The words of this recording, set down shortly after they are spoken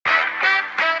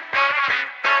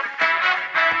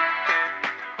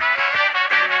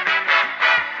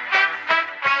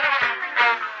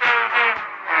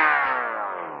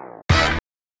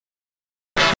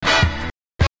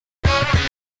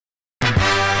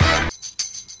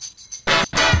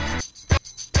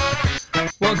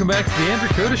Welcome back to the Andrew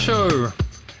Curtis Show.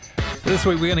 This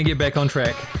week we're going to get back on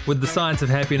track with the science of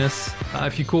happiness.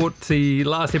 If you caught the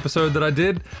last episode that I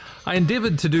did, I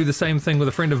endeavoured to do the same thing with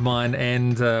a friend of mine,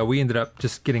 and we ended up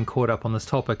just getting caught up on this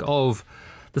topic of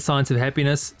the science of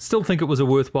happiness. Still think it was a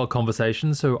worthwhile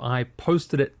conversation, so I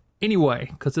posted it anyway,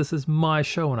 because this is my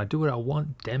show and I do what I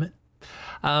want, damn it.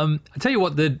 I tell you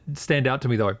what did stand out to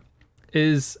me though,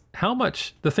 is how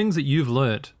much the things that you've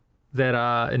learnt that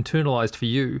are internalized for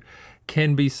you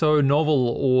can be so novel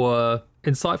or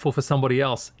insightful for somebody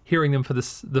else hearing them for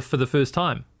the first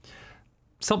time.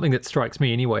 Something that strikes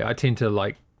me anyway. I tend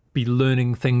to be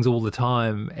learning things all the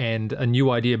time, and a new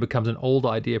idea becomes an old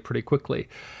idea pretty quickly.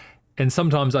 And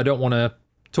sometimes I don't want to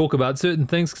talk about certain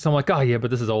things because I'm like, oh yeah,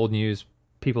 but this is old news.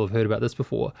 People have heard about this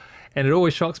before. And it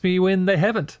always shocks me when they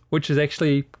haven't, which is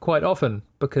actually quite often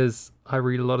because I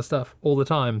read a lot of stuff all the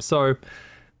time. So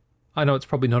I know it's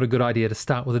probably not a good idea to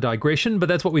start with a digression, but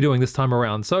that's what we're doing this time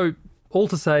around. So all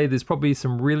to say, there's probably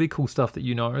some really cool stuff that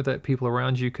you know that people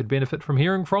around you could benefit from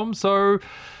hearing from. So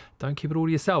don't keep it all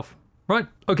to yourself. Right?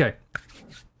 Okay.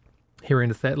 Here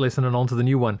ends that lesson and on to the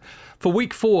new one. For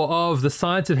week 4 of the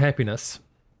science of happiness,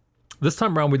 this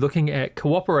time around we're looking at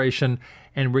cooperation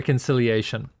and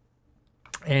reconciliation.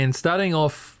 And starting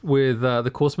off with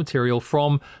the course material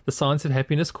from the Science of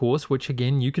Happiness course, which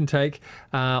again you can take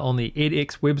on the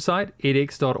edX website,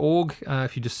 edX.org.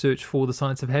 If you just search for the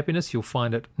Science of Happiness, you'll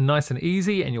find it nice and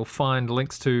easy, and you'll find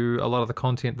links to a lot of the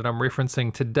content that I'm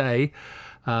referencing today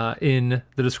in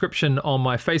the description on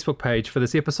my Facebook page for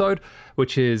this episode,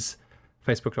 which is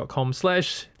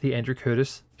facebook.com/The Andrew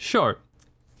Curtis Show.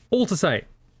 All to say,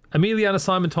 Emiliana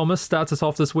Simon-Thomas starts us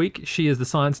off this week. She is the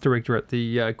science director at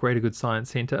the Greater Good Science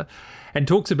Centre and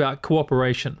talks about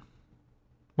cooperation,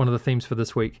 one of the themes for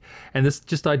this week. And this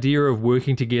just idea of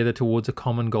working together towards a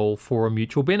common goal for a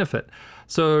mutual benefit.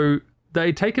 So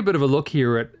they take a bit of a look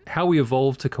here at how we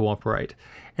evolved to cooperate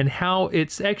and how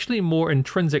it's actually more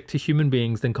intrinsic to human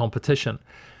beings than competition.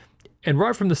 And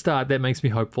right from the start, that makes me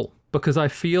hopeful because I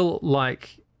feel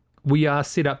like we are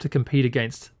set up to compete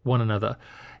against one another.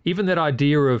 Even that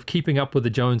idea of keeping up with the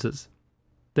Joneses,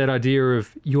 that idea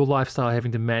of your lifestyle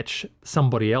having to match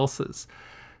somebody else's.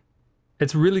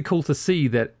 It's really cool to see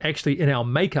that actually in our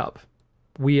makeup,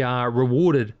 we are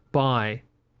rewarded by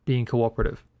being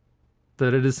cooperative,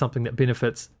 that it is something that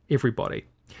benefits everybody.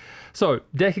 So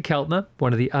Daka Keltner,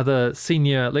 one of the other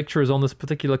senior lecturers on this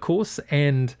particular course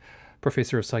and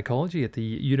professor of psychology at the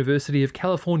University of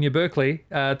California, Berkeley,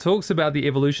 talks about the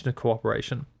evolution of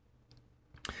cooperation.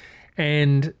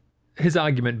 And his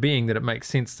argument being that it makes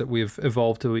sense that we've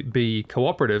evolved to be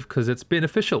cooperative because it's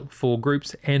beneficial for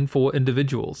groups and for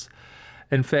individuals.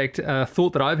 In fact, a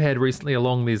thought that I've had recently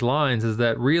along these lines is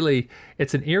that really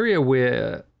it's an area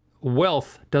where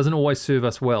wealth doesn't always serve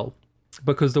us well,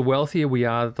 because the wealthier we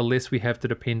are, the less we have to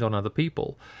depend on other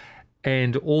people.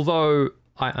 And although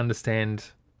I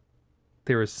understand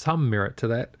there is some merit to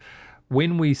that,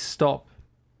 when we stop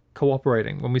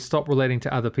cooperating, when we stop relating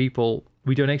to other people,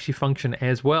 we don't actually function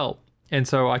as well. And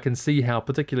so I can see how,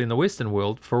 particularly in the Western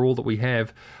world, for all that we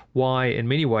have, why in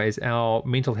many ways our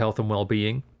mental health and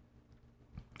well-being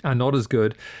are not as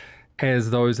good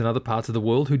as those in other parts of the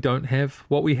world who don't have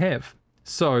what we have.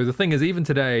 So the thing is, even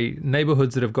today,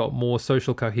 neighborhoods that have got more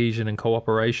social cohesion and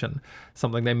cooperation,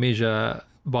 something they measure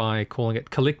by calling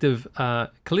it collective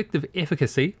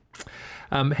efficacy,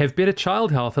 have better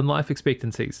child health and life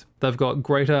expectancies. They've got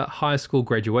greater high school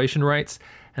graduation rates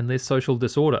and less social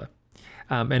disorder.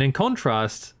 And in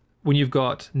contrast, when you've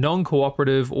got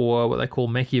non-cooperative or what they call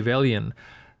Machiavellian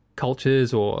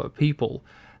cultures or people,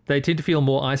 they tend to feel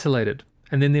more isolated,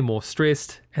 and then they're more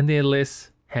stressed and they're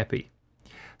less happy.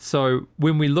 So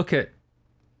when we look at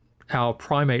our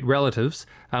primate relatives,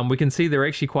 we can see they're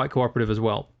actually quite cooperative as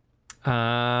well.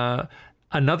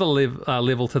 Another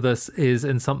level to this is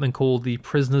in something called the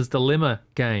prisoner's dilemma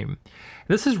game.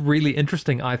 This is really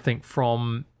interesting, I think,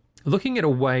 from looking at a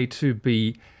way to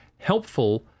be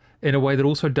helpful in a way that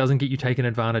also doesn't get you taken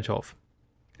advantage of.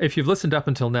 If you've listened up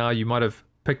until now, you might have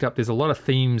picked up there's a lot of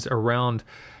themes around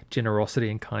generosity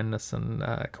and kindness and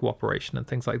cooperation and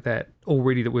things like that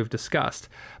already that we've discussed.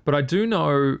 But I do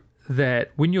know that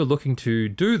when you're looking to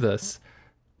do this,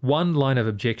 one line of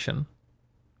objection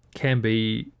can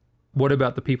be, what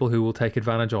about the people who will take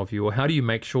advantage of you? Or how do you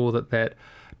make sure that that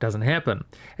doesn't happen?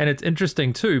 And it's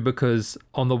interesting too, because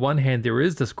on the one hand, there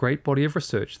is this great body of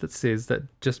research that says that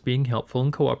just being helpful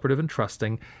and cooperative and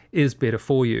trusting is better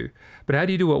for you. But how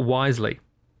do you do it wisely?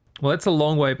 Well, that's a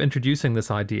long way of introducing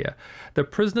this idea. The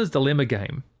prisoner's dilemma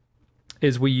game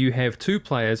is where you have two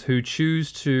players who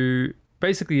choose to,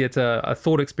 basically it's a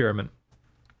thought experiment,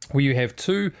 where you have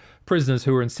two prisoners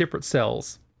who are in separate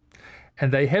cells,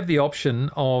 and they have the option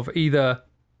of either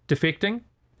defecting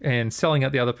and selling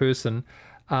out the other person,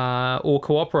 or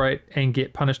cooperate and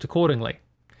get punished accordingly.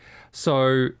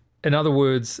 So, in other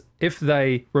words, if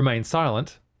they remain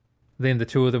silent, then the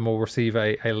two of them will receive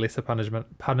a lesser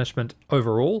punishment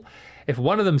overall. If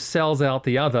one of them sells out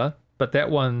the other, but that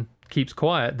one keeps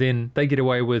quiet, then they get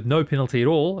away with no penalty at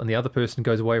all, and the other person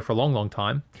goes away for a long, long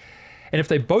time. And if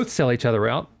they both sell each other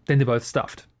out, then they're both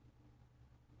stuffed.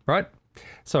 Right?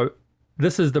 So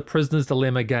this is the prisoner's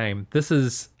dilemma game. This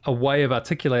is a way of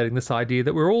articulating this idea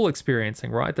that we're all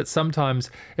experiencing, right? That sometimes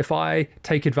if I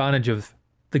take advantage of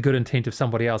the good intent of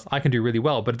somebody else, I can do really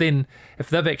well. But then if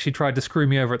they've actually tried to screw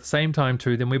me over at the same time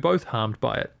too, then we're both harmed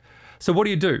by it. So what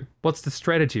do? What's the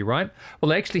strategy, right? Well,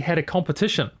 they actually had a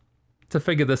competition to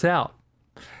figure this out.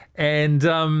 And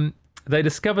they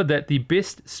discovered that the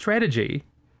best strategy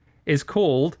is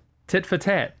called tit for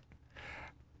tat.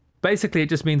 Basically, it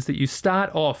just means that you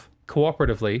start off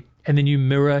cooperatively and then you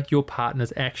mirror your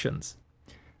partner's actions.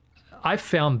 I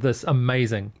found this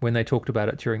amazing when they talked about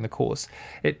it during the course.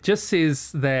 It just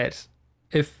says that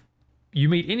if you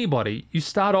meet anybody, you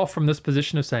start off from this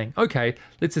position of saying, okay,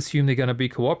 let's assume they're going to be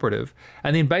cooperative.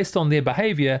 And then based on their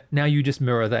behavior, now you just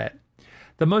mirror that.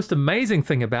 The most amazing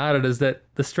thing about it is that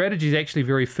the strategy is actually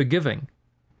very forgiving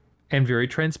and very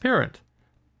transparent,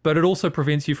 but it also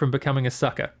prevents you from becoming a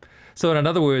sucker. So in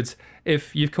other words,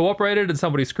 if you've cooperated and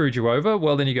somebody screwed you over,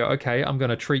 well, then you go, okay, I'm going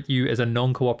to treat you as a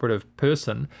non-cooperative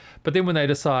person. But then when they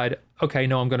decide, okay,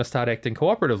 no, I'm going to start acting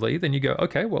cooperatively, then you go,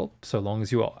 okay, well, so long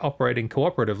as you are operating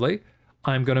cooperatively,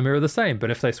 I'm going to mirror the same.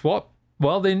 But if they swap,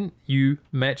 well, then you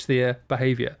match their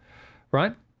behavior,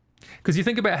 right? Because you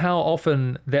think about how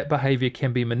often that behavior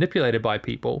can be manipulated by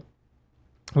people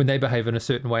when they behave in a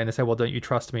certain way and they say, well, don't you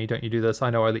trust me? Don't you do this? I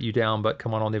know I let you down, but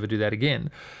come on, I'll never do that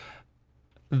again.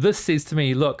 This says to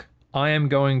me, look, I am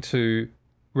going to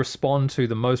respond to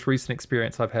the most recent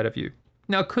experience I've had of you.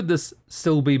 Now, could this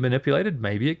still be manipulated?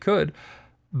 Maybe it could,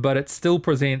 but it still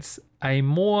presents a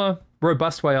more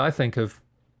robust way, I think, of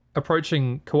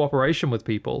approaching cooperation with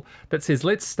people that says,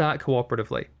 let's start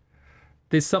cooperatively.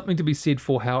 There's something to be said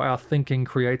for how our thinking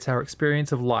creates our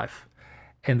experience of life.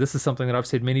 And this is something that I've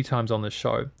said many times on this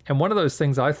show. And one of those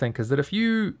things I think is that if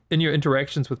you, in your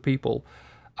interactions with people,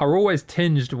 are always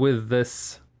tinged with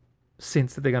this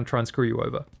sense that they're going to try and screw you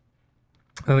over,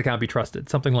 and they can't be trusted,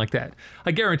 something like that,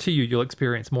 I guarantee you'll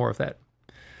experience more of that.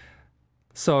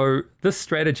 So this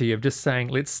strategy of just saying,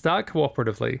 let's start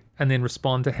cooperatively and then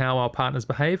respond to how our partners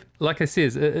behave, like it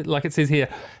says here,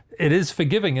 it is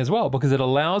forgiving as well, because it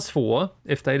allows for,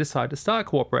 if they decide to start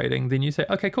cooperating, then you say,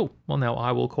 okay, cool, well, now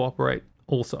I will cooperate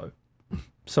also.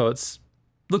 So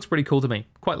looks pretty cool to me.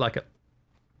 Quite like it.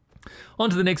 On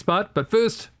to the next part, but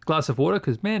first, glass of water,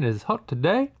 because man, it is hot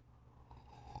today.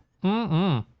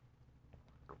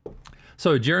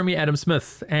 So Jeremy Adam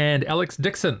Smith and Alex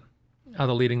Dixon are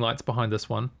the leading lights behind this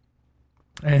one.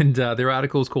 And their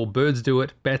article is called Birds Do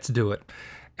It, Bats Do It.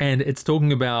 And it's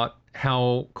talking about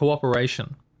how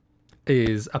cooperation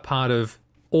is a part of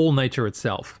all nature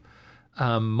itself.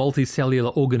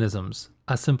 Multicellular organisms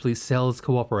are simply cells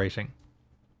cooperating.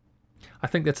 I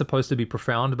think that's supposed to be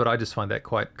profound, but I just find that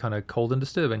quite kind of cold and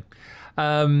disturbing.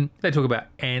 They talk about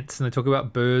ants and they talk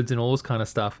about birds and all this kind of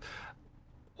stuff.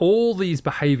 All these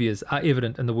behaviors are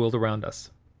evident in the world around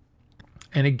us.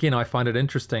 And again, I find it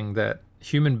interesting that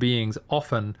human beings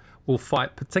often will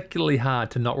fight particularly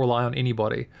hard to not rely on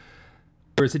anybody,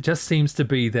 whereas it just seems to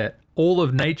be that all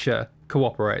of nature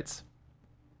cooperates.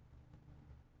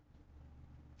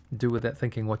 Do with that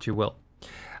thinking what you will.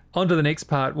 On to the next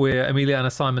part, where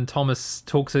Emiliana Simon Thomas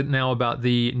talks now about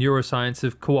the neuroscience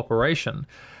of cooperation,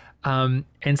 and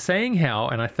saying how,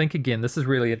 and I think again this is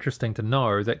really interesting to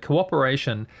know, that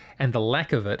cooperation and the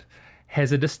lack of it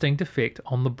has a distinct effect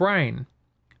on the brain.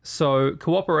 So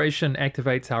cooperation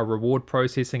activates our reward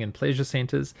processing and pleasure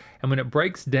centers, and when it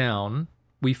breaks down,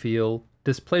 we feel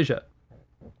displeasure.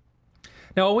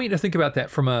 Now I want you to think about that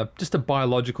from just a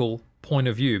biological point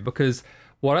of view, because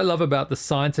what I love about the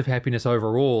science of happiness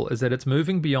overall is that it's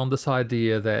moving beyond this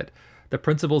idea that the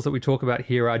principles that we talk about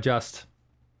here are just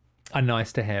a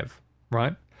nice to have,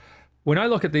 right? When I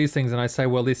look at these things and I say,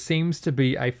 well, there seems to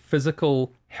be a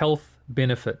physical health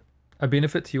benefit, a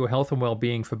benefit to your health and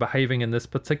well-being for behaving in this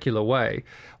particular way,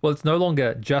 well, it's no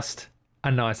longer just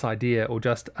a nice idea or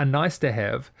just a nice to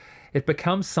have. It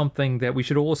becomes something that we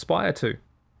should all aspire to.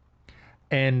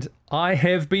 And I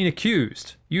have been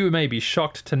accused, you may be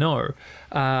shocked to know,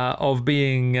 of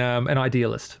being an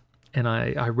idealist. And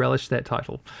I relish that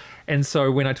title. And so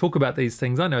when I talk about these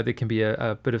things, I know there can be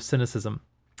a bit of cynicism.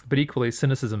 But equally,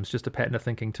 cynicism is just a pattern of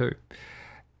thinking too.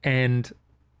 And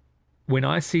when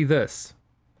I see this,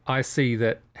 I see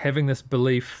that having this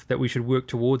belief that we should work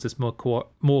towards this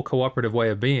more cooperative way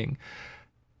of being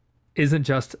isn't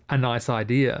just a nice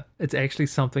idea. It's actually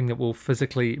something that will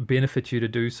physically benefit you to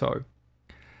do so.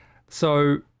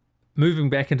 So moving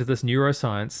back into this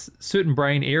neuroscience, certain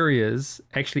brain areas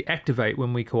actually activate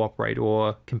when we cooperate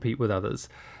or compete with others,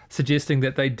 suggesting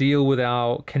that they deal with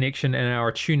our connection and our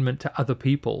attunement to other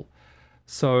people.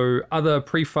 So other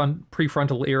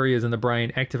prefrontal areas in the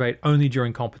brain activate only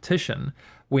during competition,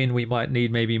 when we might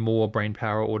need maybe more brain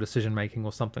power or decision making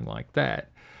or something like that.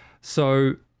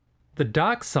 So the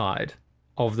dark side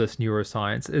of this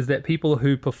neuroscience is that people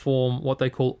who perform what they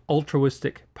call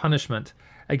altruistic punishment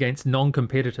against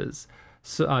non-competitors,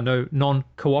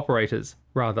 non-cooperators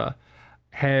rather,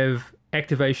 have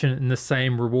activation in the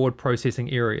same reward processing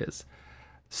areas.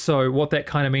 So what that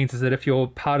kind of means is that if you're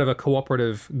part of a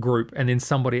cooperative group and then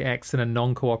somebody acts in a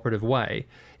non-cooperative way,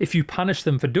 if you punish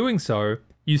them for doing so,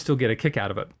 you still get a kick out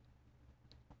of it.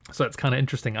 So it's kind of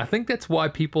interesting. I think that's why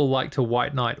people like to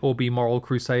white knight or be moral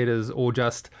crusaders or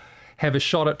just have a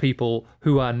shot at people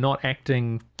who are not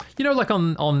acting, like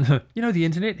on the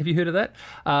internet. Have you heard of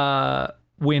that?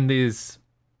 When there's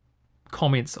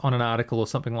comments on an article or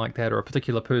something like that, or a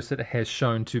particular person has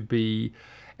shown to be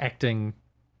acting,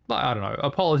 I don't know,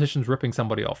 a politician's ripping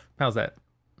somebody off. How's that?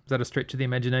 Is that a stretch of the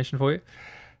imagination for you?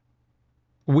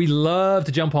 We love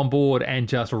to jump on board and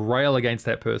just rail against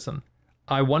that person.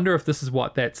 I wonder if this is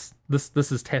what this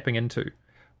is tapping into.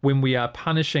 When we are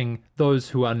punishing those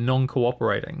who are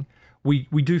non-cooperating, we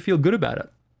do feel good about it.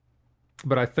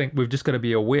 But I think we've just got to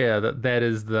be aware that that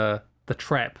is the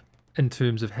trap in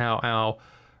terms of how our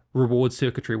reward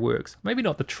circuitry works. Maybe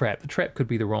not the trap. The trap could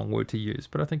be the wrong word to use,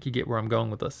 but I think you get where I'm going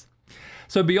with this.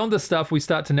 So beyond this stuff, we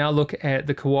start to now look at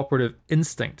the cooperative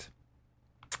instinct.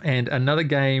 And another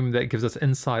game that gives us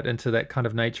insight into that kind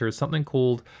of nature is something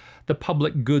called the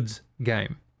public goods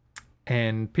game.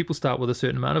 And people start with a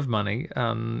certain amount of money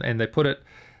and they put it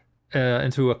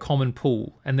into a common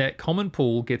pool. And that common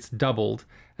pool gets doubled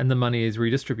and the money is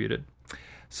redistributed.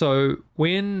 So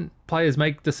when players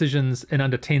make decisions in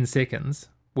under 10 seconds,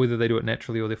 whether they do it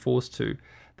naturally or they're forced to,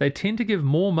 they tend to give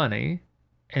more money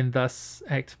and thus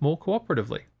act more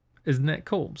cooperatively. Isn't that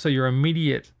cool? So your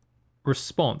immediate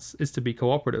response is to be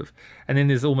cooperative. And then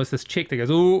there's almost this check that goes,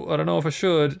 oh, I don't know if I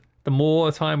should. The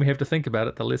more time we have to think about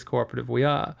it, the less cooperative we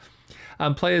are.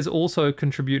 Players also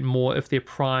contribute more if they're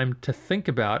primed to think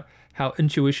about how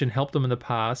intuition helped them in the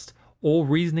past or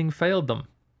reasoning failed them.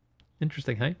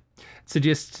 Interesting, hey? It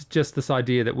suggests just this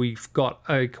idea that we've got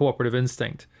a cooperative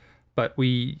instinct, but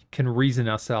we can reason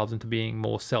ourselves into being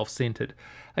more self-centered.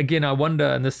 Again, I wonder,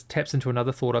 and this taps into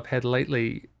another thought I've had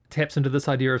lately, taps into this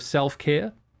idea of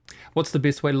self-care. What's the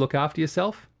best way to look after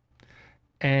yourself?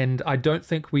 And I don't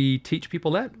think we teach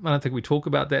people that. I don't think we talk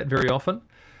about that very often.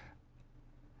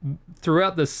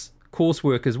 Throughout this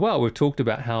coursework as well, we've talked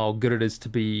about how good it is to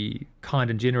be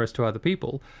kind and generous to other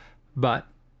people, but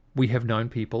we have known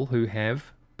people who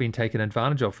have been taken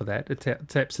advantage of for that. It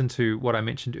taps into what I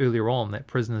mentioned earlier on, that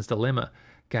prisoner's dilemma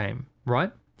game,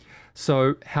 right?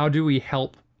 So how do we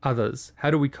help others? How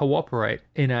do we cooperate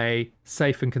in a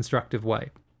safe and constructive way?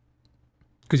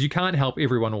 Because you can't help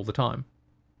everyone all the time,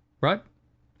 right?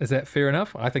 Is that fair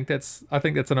enough? I think that's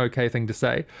an okay thing to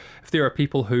say. If there are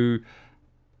people who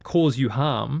cause you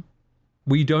harm,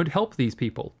 we don't help these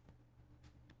people.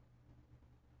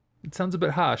 It sounds a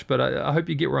bit harsh, but I hope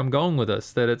you get where I'm going with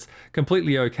this, that it's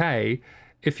completely okay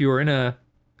if you're in an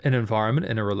environment,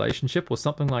 in a relationship or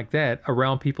something like that,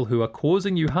 around people who are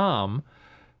causing you harm.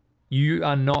 You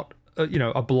are not,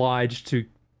 obliged to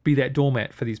be that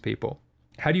doormat for these people.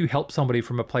 How do you help somebody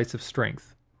from a place of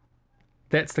strength?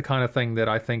 That's the kind of thing that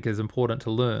I think is important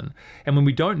to learn. And when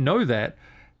we don't know that,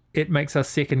 it makes us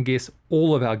second guess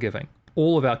all of our giving,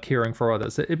 all of our caring for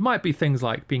others. It might be things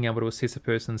like being able to assess a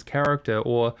person's character,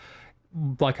 or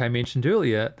like I mentioned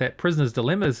earlier, that Prisoner's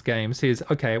Dilemmas game says,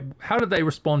 okay, how did they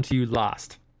respond to you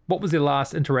last? What was their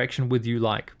last interaction with you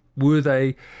like? Were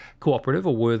they cooperative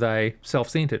or were they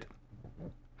self-centered?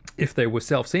 If they were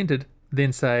self-centered,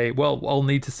 then say, well, I'll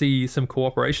need to see some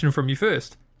cooperation from you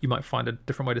first. You might find a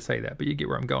different way to say that, but you get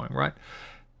where I'm going, right?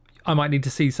 I might need to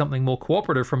see something more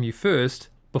cooperative from you first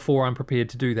before I'm prepared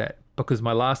to do that, because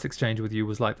my last exchange with you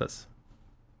was like this.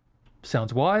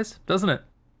 Sounds wise, doesn't it?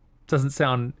 Doesn't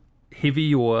sound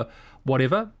heavy or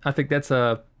whatever. I think that's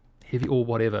a heavy or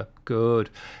whatever. Good.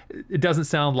 It doesn't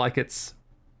sound like it's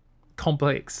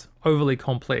complex, overly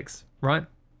complex, right?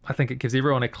 I think it gives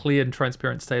everyone a clear and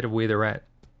transparent state of where they're at.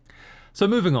 So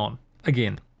moving on,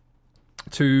 again,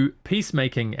 to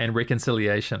peacemaking and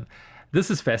reconciliation.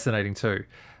 This is fascinating too.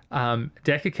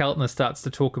 Dr. Keltner starts to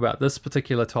talk about this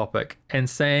particular topic and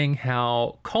saying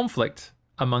how conflict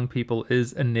among people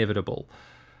is inevitable.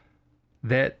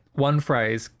 That one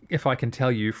phrase, if I can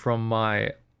tell you from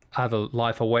my other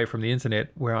life away from the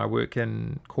internet, where I work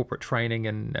in corporate training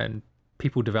and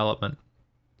people development,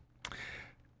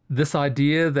 this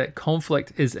idea that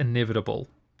conflict is inevitable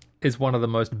is one of the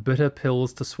most bitter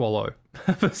pills to swallow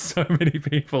for so many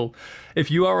people. If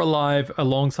you are alive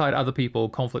alongside other people,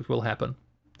 conflict will happen.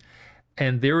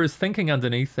 And there is thinking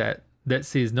underneath that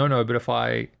says, no,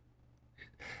 but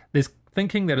there's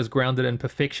thinking that is grounded in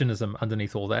perfectionism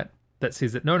underneath all that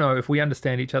says that, no, if we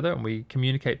understand each other and we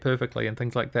communicate perfectly and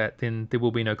things like that, then there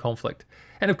will be no conflict.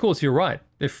 And of course, you're right.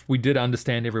 If we did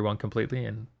understand everyone completely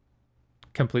and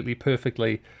completely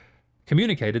perfectly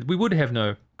communicated, we would have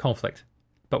no conflict.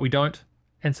 But we don't,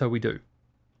 and so we do,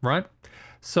 right?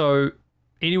 So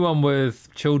anyone with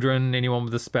children, anyone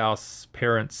with a spouse,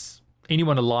 parents,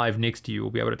 anyone alive next to you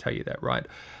will be able to tell you that, right?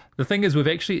 The thing is, we've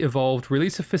actually evolved really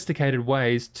sophisticated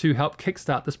ways to help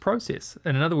kickstart this process.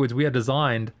 And in other words, we are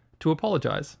designed to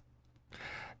apologize.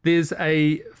 There's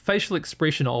a facial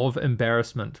expression of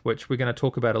embarrassment, which we're going to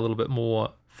talk about a little bit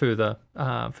more further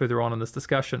on in this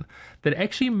discussion, that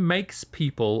actually makes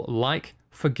people like,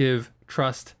 forgive,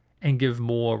 trust, and give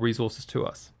more resources to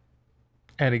us.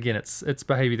 And again, it's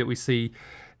behavior that we see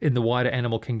in the wider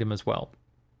animal kingdom as well.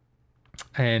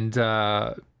 And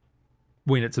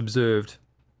when it's observed,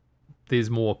 there's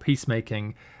more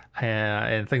peacemaking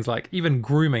and things like even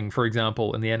grooming, for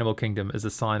example, in the animal kingdom is a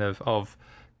sign of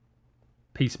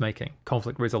peacemaking,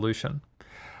 conflict resolution.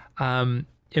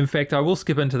 In fact, I will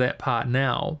skip into that part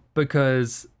now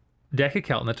because Dr.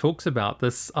 Keltner talks about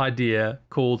this idea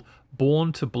called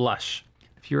born to blush.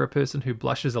 If you're a person who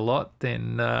blushes a lot,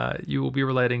 then you will be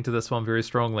relating to this one very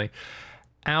strongly.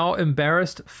 Our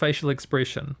embarrassed facial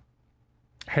expression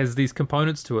has these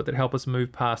components to it that help us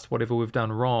move past whatever we've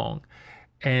done wrong.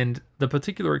 And the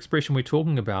particular expression we're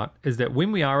talking about is that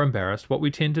when we are embarrassed, what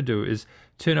we tend to do is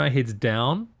turn our heads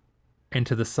down and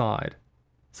to the side.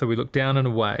 So we look down and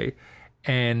away,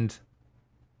 and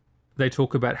they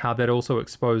talk about how that also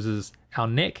exposes our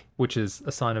neck, which is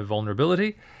a sign of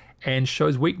vulnerability, and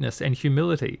shows weakness and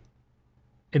humility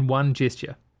in one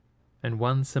gesture, in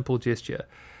one simple gesture.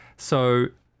 So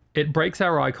it breaks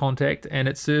our eye contact and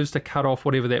it serves to cut off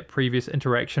whatever that previous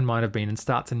interaction might have been and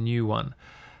starts a new one.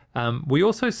 We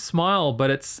also smile, but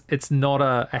it's not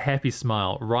a happy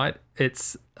smile, right?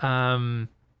 It's more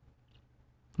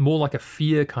like a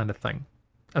fear kind of thing.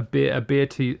 A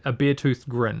bare-toothed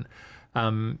grin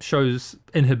shows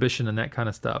inhibition and that kind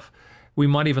of stuff. We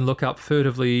might even look up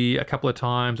furtively a couple of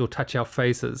times or touch our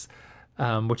faces,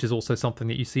 which is also something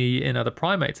that you see in other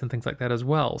primates and things like that as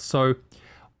well. So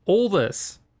all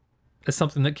this is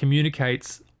something that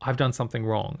communicates, I've done something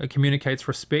wrong. It communicates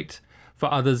respect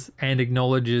for others and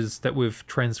acknowledges that we've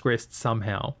transgressed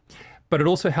somehow. But it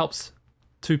also helps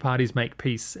two parties make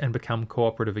peace and become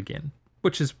cooperative again,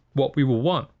 which is what we will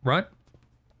want, right?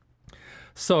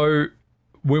 So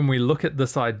when we look at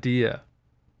this idea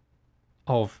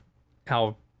of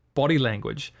our body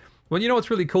language, well, you know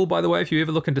what's really cool, by the way, if you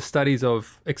ever look into studies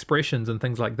of expressions and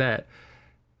things like that,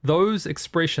 those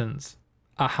expressions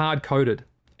are hard-coded.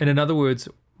 And in other words,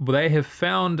 they have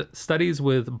found studies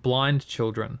with blind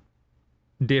children,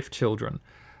 deaf children,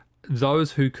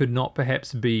 those who could not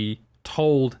perhaps be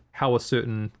told how a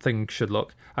certain thing should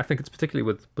look. I think it's particularly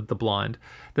with the blind,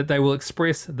 that they will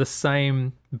express the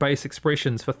same base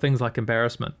expressions for things like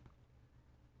embarrassment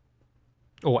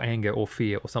or anger or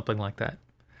fear or something like that.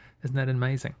 Isn't that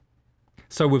amazing?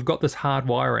 So we've got this hard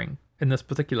wiring in this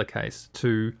particular case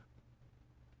to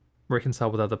reconcile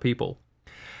with other people.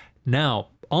 Now,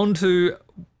 on to,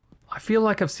 I feel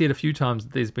like I've said a few times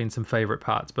that there's been some favorite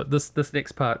parts, but this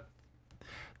next part,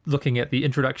 looking at the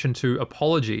introduction to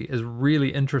apology, is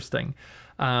really interesting,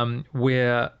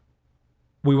 where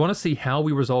we want to see how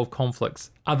we resolve conflicts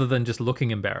other than just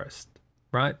looking embarrassed,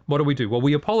 right? What do? Well,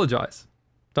 we apologize,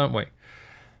 don't we?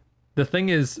 The thing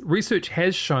is, research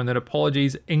has shown that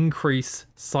apologies increase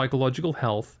psychological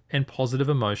health and positive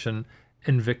emotion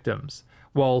in victims,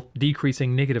 while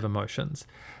decreasing negative emotions.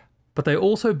 But they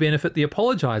also benefit the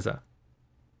apologizer.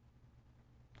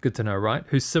 Good to know, right?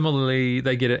 Who similarly,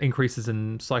 they get increases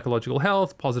in psychological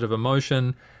health, positive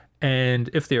emotion, and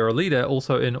if they're a leader,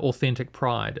 also in authentic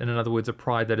pride. And in other words, a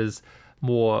pride that is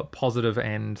more positive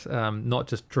and not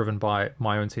just driven by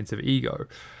my own sense of ego.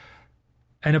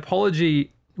 An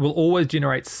apology will always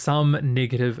generate some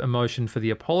negative emotion for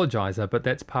the apologizer, but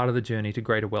that's part of the journey to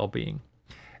greater well-being.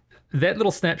 That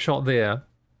little snapshot there,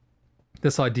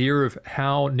 this idea of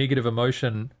how negative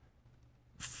emotion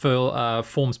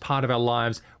forms part of our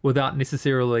lives without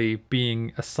necessarily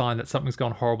being a sign that something's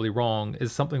gone horribly wrong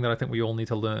is something that I think we all need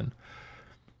to learn.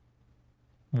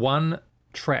 One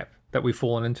trap that we've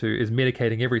fallen into is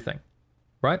medicating everything,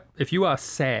 right? If you are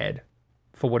sad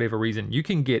for whatever reason, you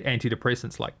can get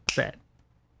antidepressants like that,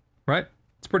 right?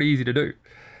 It's pretty easy to do.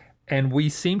 And we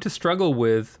seem to struggle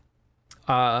with,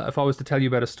 if I was to tell you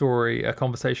about a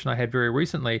conversation I had very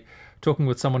recently, talking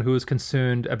with someone who was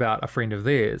concerned about a friend of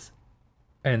theirs,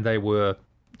 and they were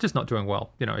just not doing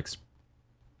well,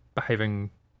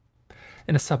 behaving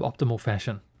in a suboptimal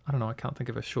fashion. I don't know, I can't think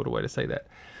of a shorter way to say that.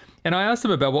 And I asked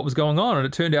them about what was going on, and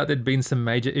it turned out there'd been some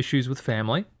major issues with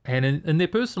family and in their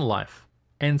personal life.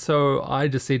 And so I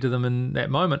just said to them in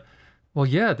that moment, well,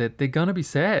 yeah, they're going to be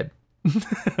sad,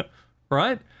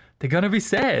 right? They're going to be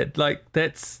sad. Like,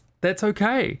 that's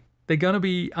okay. They're going to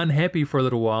be unhappy for a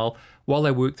little while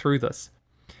they work through this.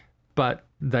 But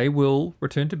they will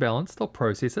return to balance. They'll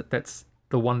process it. That's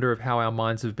the wonder of how our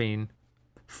minds have been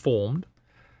formed,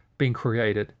 been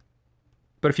created.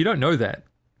 But if you don't know that,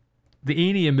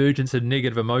 any emergence of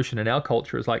negative emotion in our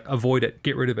culture is like, avoid it,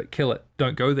 get rid of it, kill it,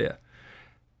 don't go there.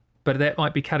 But that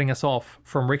might be cutting us off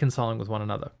from reconciling with one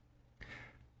another.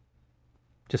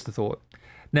 Just a thought.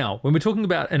 Now, when we're talking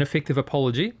about an effective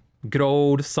apology, good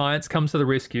old science comes to the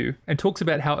rescue and talks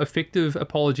about how effective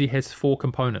apology has 4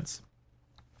 components.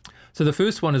 So the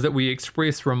first one is that we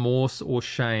express remorse or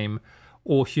shame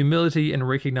or humility in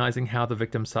recognizing how the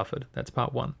victim suffered. That's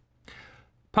part 1.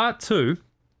 Part 2,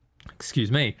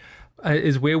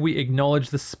 is where we acknowledge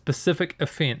the specific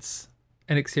offense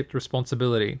and accept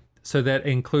responsibility. So that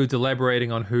includes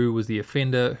elaborating on who was the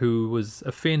offender, who was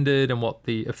offended, and what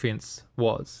the offense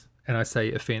was. And I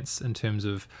say offense in terms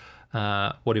of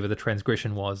whatever the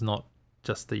transgression was, not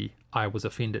just the I was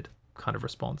offended kind of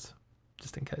response,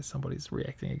 just in case somebody's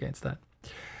reacting against that.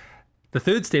 The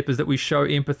third step is that we show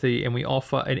empathy and we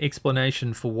offer an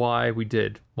explanation for why we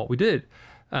did what we did.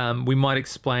 We might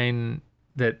explain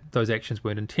that those actions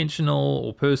weren't intentional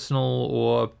or personal,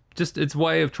 or just its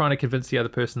way of trying to convince the other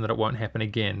person that it won't happen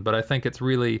again. But I think it's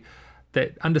really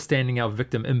that understanding our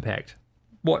victim impact.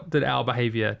 What did our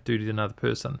behavior do to another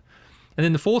person? And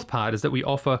then the fourth part is that we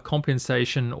offer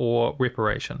compensation or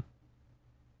reparation.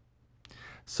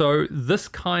 So this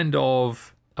kind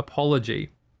of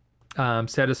apology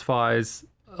satisfies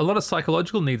a lot of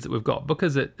psychological needs that we've got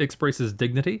because it expresses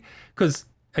dignity. Because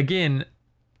again,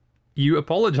 you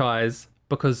apologize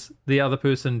because the other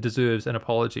person deserves an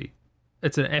apology.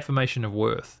 It's an affirmation of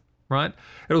worth, right?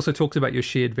 It also talks about your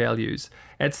shared values.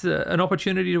 It's an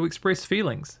opportunity to express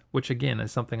feelings, which again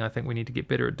is something I think we need to get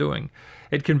better at doing.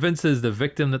 It convinces the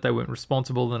victim that they weren't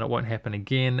responsible and it won't happen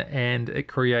again, and it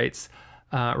creates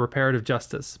reparative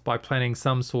justice by planning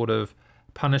some sort of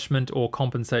punishment or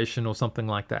compensation or something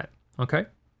like that, okay?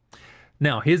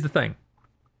 Now, here's the thing.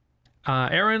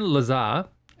 Aaron Lazare,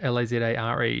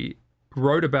 Lazare,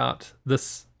 wrote about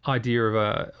this idea of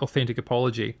an authentic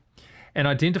apology and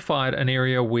identified an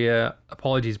area where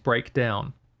apologies break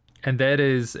down. And that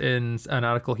is in an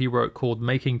article he wrote called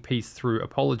Making Peace Through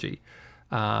Apology.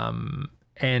 And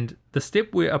the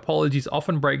step where apologies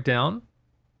often break down,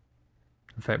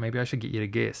 in fact, maybe I should get you to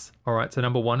guess. All right, so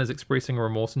number 1 is expressing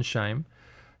remorse and shame.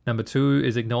 Number 2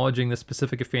 is acknowledging the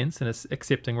specific offense and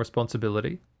accepting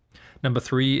responsibility. Number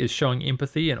 3 is showing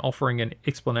empathy and offering an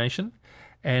explanation.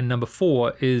 And number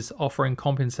 4 is offering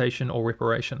compensation or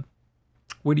reparation.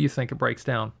 Where do you think it breaks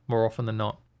down more often than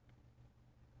not?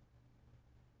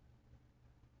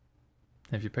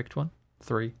 Have you picked one?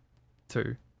 3,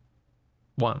 2,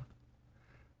 1.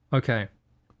 Okay.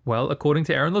 Well, according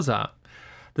to Aaron Lazare,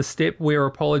 the step where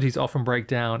apologies often break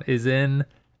down is in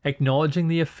acknowledging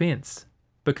the offense,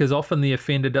 because often the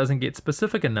offender doesn't get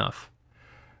specific enough.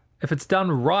 If it's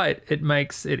done right, it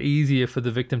makes it easier for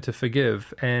the victim to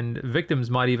forgive, and victims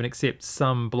might even accept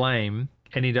some blame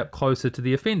and end up closer to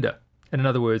the offender. And in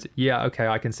other words, yeah, okay,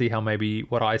 I can see how maybe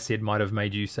what I said might have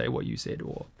made you say what you said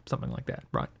or something like that,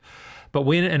 right? But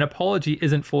when an apology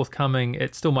isn't forthcoming,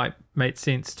 it still might make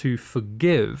sense to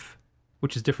forgive,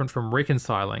 which is different from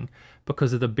reconciling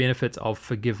because of the benefits of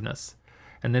forgiveness.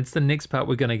 And that's the next part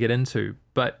we're going to get into.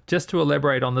 But just to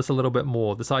elaborate on this a little bit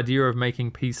more, this idea of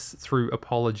making peace through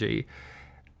apology,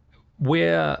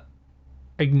 where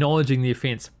acknowledging the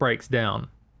offense breaks down.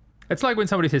 It's like when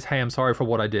somebody says, hey, I'm sorry for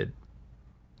what I did.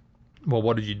 Well,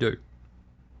 what did you do?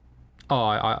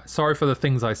 Oh, sorry for the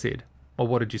things I said. Well,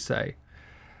 what did you say?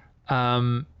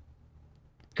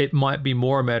 It might be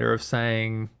more a matter of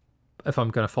saying, if I'm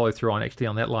going to follow through on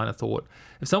that line of thought,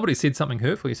 if somebody said something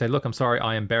hurtful, you say, look, I'm sorry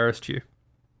I embarrassed you.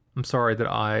 I'm sorry that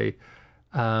I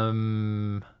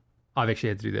I've actually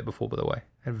had to do that before, by the way.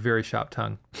 I had a very sharp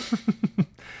tongue.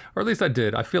 Or at least I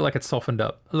did. I feel like it's softened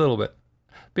up a little bit.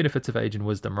 Benefits of age and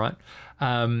wisdom, right?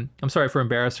 I'm sorry for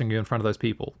embarrassing you in front of those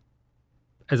people,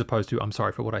 as opposed to I'm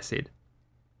sorry for what I said.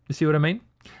 You see what I mean?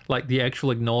 Like the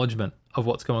actual acknowledgement of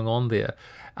what's going on there.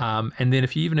 And then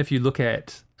if you look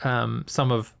at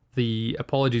some of the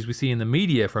apologies we see in the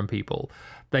media from people,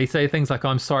 they say things like,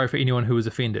 I'm sorry for anyone who was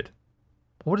offended.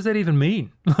 What does that even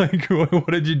mean? Like,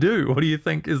 what did you do? What do you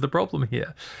think is the problem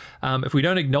here? If we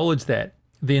don't acknowledge that,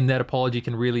 then that apology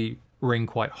can really ring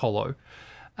quite hollow.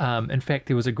 In fact,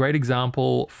 there was a great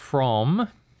example from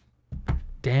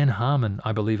Dan Harmon,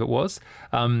 I believe it was.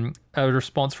 A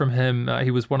response from him. He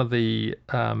was one of the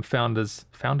founders.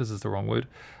 Founders is the wrong word.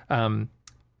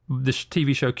 The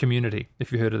TV show Community,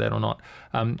 if you heard of that or not.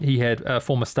 He had a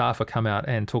former staffer come out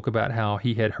and talk about how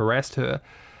he had harassed her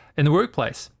in the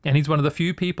workplace. And he's one of the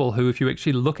few people who, if you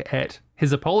actually look at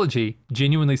his apology,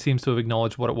 genuinely seems to have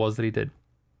acknowledged what it was that he did,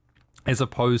 as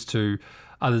opposed to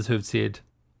others who have said,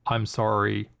 I'm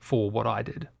sorry for what I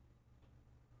did.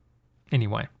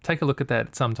 Anyway, take a look at that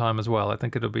at some time as well. I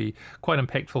think it'll be quite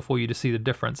impactful for you to see the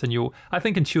difference. And you'll, I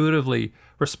think, intuitively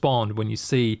respond when you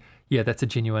see, yeah, that's a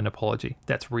genuine apology.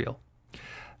 That's real.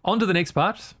 On to the next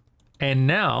part. And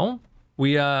now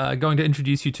we are going to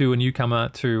introduce you to a newcomer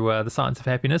to the Science of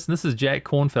Happiness. And this is Jack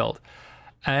Kornfeld.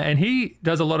 And he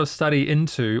does a lot of study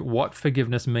into what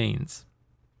forgiveness means.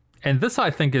 And this, I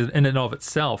think, is, in and of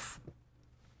itself,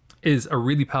 is a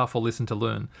really powerful lesson to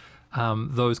learn.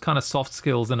 Those kind of soft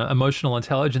skills and emotional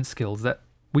intelligence skills that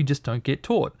we just don't get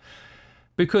taught.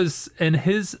 Because in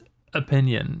his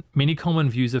opinion, many common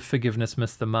views of forgiveness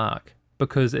miss the mark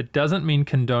because it doesn't mean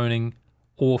condoning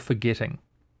or forgetting.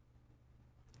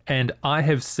 And I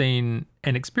have seen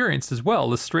and experienced as well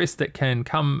the stress that can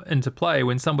come into play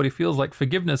when somebody feels like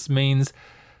forgiveness means,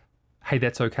 hey,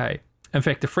 that's okay. In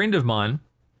fact, a friend of mine,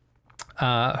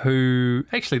 who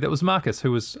actually, that was Marcus,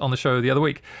 who was on the show the other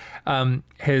week,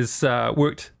 has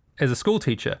worked as a school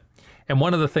teacher. And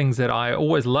one of the things that I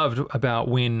always loved about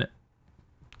when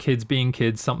kids being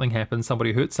kids, something happens,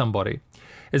 somebody hurts somebody,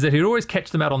 is that he'd always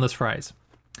catch them out on this phrase.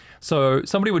 So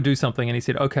somebody would do something and he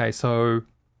said, okay, so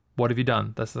what have you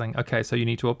done? That's the thing. Okay, so you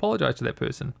need to apologize to that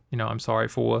person. You know, I'm sorry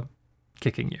for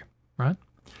kicking you, right?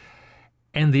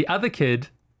 And the other kid,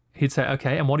 he'd say,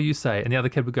 okay, and what do you say? And the other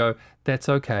kid would go, that's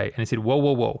okay. And he said, whoa,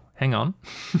 whoa, whoa, hang on.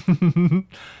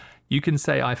 You can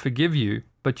say, I forgive you,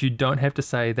 but you don't have to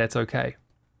say that's okay.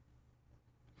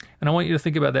 And I want you to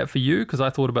think about that for you, because I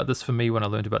thought about this for me when I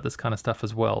learned about this kind of stuff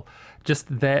as well.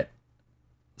 Just that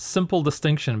simple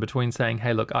distinction between saying,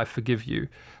 hey, look, I forgive you.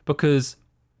 Because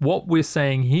what we're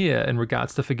saying here in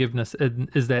regards to forgiveness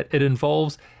is that it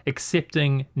involves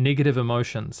accepting negative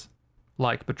emotions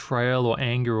like betrayal or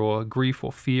anger or grief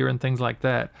or fear and things like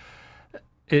that.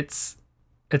 It's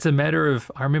a matter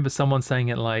of, I remember someone saying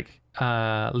it like,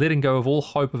 letting go of all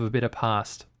hope of a better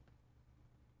past.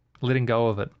 Letting go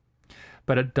of it.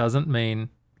 But it doesn't mean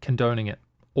condoning it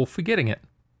or forgetting it.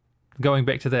 Going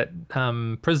back to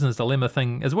that prisoner's dilemma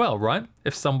thing as well, right?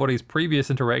 If somebody's previous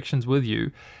interactions with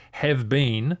you have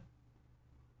been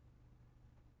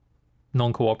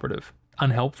non-cooperative,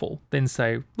 unhelpful, then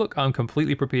say, look, I'm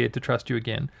completely prepared to trust you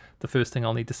again. The first thing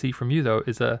I'll need to see from you, though,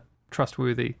 is a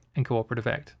trustworthy and cooperative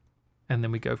act. And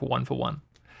then we go for one.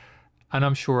 And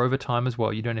I'm sure over time as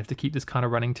well, you don't have to keep this kind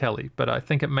of running tally. But I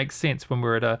think it makes sense when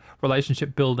we're at a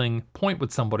relationship building point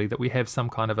with somebody that we have some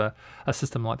kind of a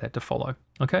system like that to follow.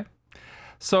 Okay?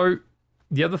 So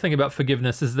the other thing about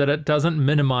forgiveness is that it doesn't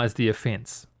minimize the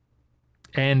offense.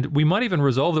 And we might even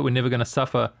resolve that we're never going to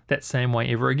suffer that same way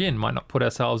ever again. Might not put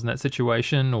ourselves in that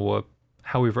situation or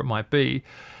however it might be.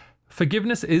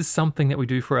 Forgiveness is something that we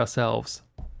do for ourselves.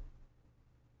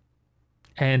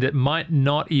 And it might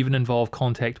not even involve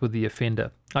contact with the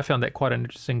offender. I found that quite an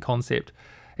interesting concept.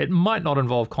 It might not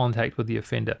involve contact with the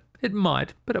offender. It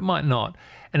might, but it might not.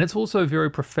 And it's also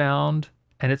very profound,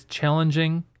 and it's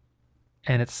challenging,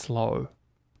 and it's slow.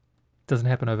 It doesn't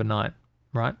happen overnight,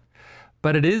 right?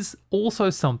 But it is also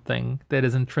something that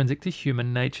is intrinsic to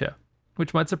human nature,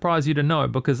 which might surprise you to know,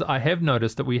 because I have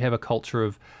noticed that we have a culture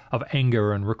of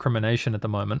anger and recrimination at the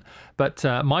moment. But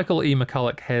Michael E.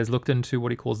 McCulloch has looked into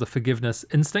what he calls the forgiveness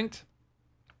instinct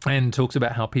and talks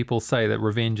about how people say that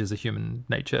revenge is a human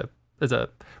nature.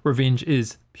 Revenge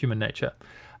is human nature,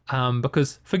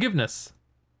 because forgiveness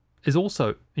is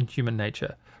also in human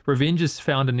nature. Revenge is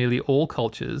found in nearly all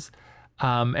cultures,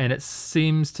 and it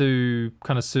seems to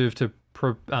kind of serve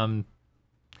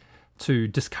to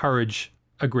discourage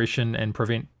aggression and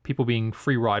prevent people being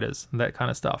free riders and that kind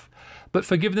of stuff. But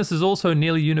forgiveness is also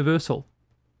nearly universal,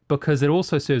 because it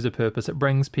also serves a purpose. It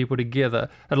brings people together.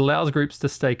 It allows groups to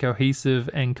stay cohesive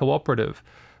and cooperative,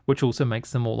 which also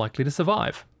makes them more likely to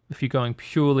survive if you're going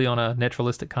purely on a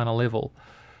naturalistic kind of level.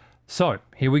 So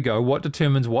here we go. What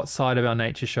determines what side of our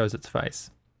nature shows its face?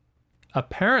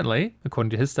 Apparently,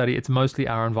 according to his study, it's mostly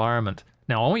our environment.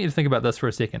 Now, I want you to think about this for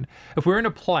a second. If we're in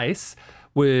a place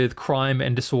with crime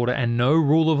and disorder and no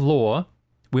rule of law,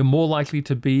 we're more likely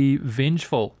to be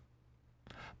vengeful.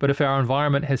 But if our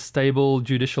environment has stable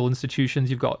judicial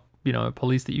institutions, you've got,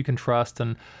 police that you can trust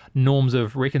and norms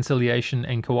of reconciliation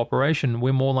and cooperation,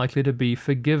 we're more likely to be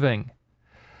forgiving.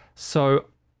 So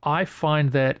I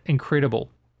find that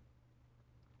incredible.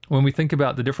 When we think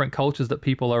about the different cultures that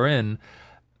people are in,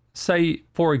 say,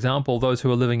 for example, those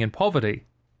who are living in poverty,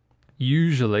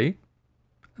 usually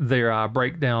there are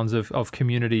breakdowns of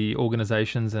community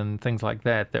organizations and things like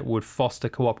that would foster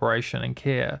cooperation and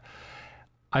care.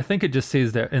 I think it just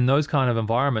says that in those kind of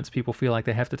environments, people feel like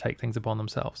they have to take things upon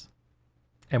themselves.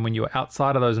 And when you're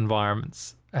outside of those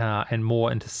environments and more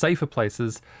into safer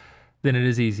places, then it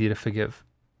is easier to forgive.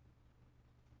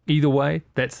 Either way,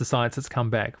 that's the science that's come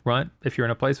back, right? If you're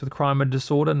in a place with crime and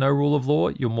disorder, no rule of law,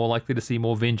 you're more likely to see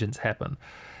more vengeance happen.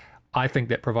 I think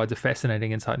that provides a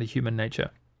fascinating insight into human nature.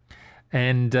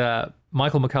 And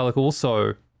Michael McCulloch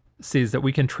also says that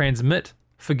we can transmit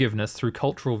forgiveness through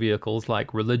cultural vehicles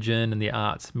like religion and the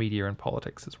arts, media, and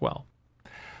politics as well.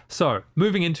 So,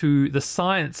 moving into the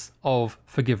science of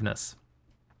forgiveness.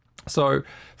 So,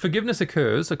 forgiveness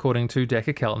occurs, according to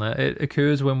Dacre Keltner, it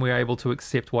occurs when we're able to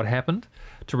accept what happened,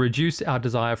 to reduce our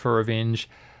desire for revenge,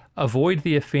 avoid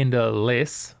the offender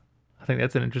less, I think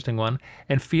that's an interesting one,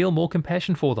 and feel more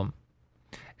compassion for them.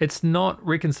 It's not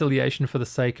reconciliation for the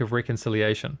sake of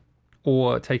reconciliation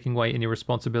or taking away any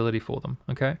responsibility for them,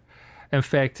 okay? In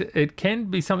fact, it can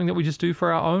be something that we just do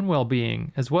for our own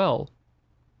well-being as well.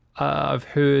 I've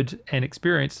heard and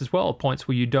experienced as well points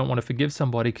where you don't want to forgive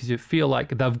somebody because you feel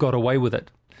like they've got away with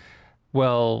it.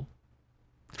 Well,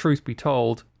 truth be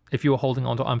told, if you're holding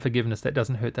on to unforgiveness, that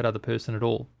doesn't hurt that other person at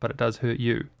all, but it does hurt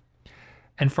you.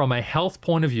 And from a health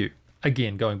point of view,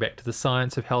 again, going back to the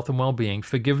science of health and well-being,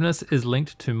 forgiveness is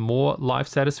linked to more life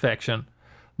satisfaction,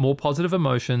 more positive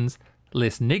emotions,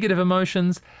 less negative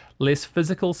emotions, less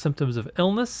physical symptoms of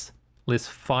illness, less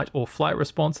fight or flight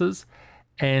responses,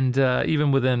 and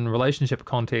even within relationship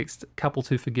context, couples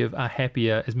who forgive are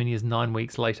happier as many as 9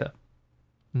 weeks later.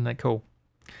 Isn't that cool?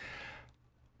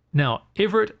 Now,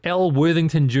 Everett L.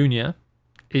 Worthington Jr.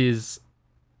 is,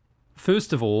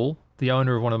 first of all, the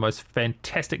owner of one of the most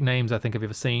fantastic names I think I've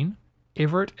ever seen,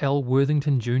 Everett L.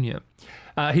 Worthington Jr.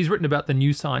 He's written about the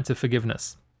new science of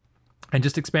forgiveness and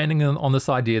just expanding on this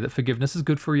idea that forgiveness is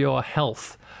good for your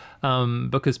health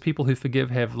because people who forgive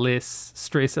have less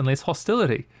stress and less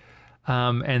hostility.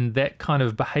 And that kind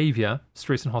of behavior,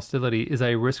 stress and hostility, is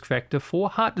a risk factor for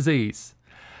heart disease.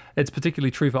 It's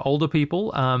particularly true for older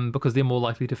people because they're more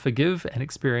likely to forgive and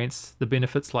experience the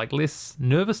benefits like less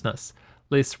nervousness,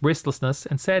 less restlessness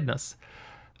and sadness.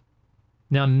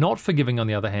 Now, not forgiving, on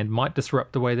the other hand, might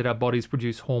disrupt the way that our bodies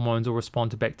produce hormones or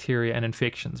respond to bacteria and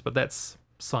infections, but that's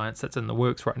science that's in the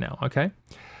works right now, okay?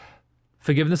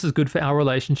 Forgiveness is good for our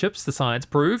relationships, the science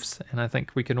proves, and I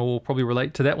think we can all probably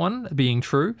relate to that one being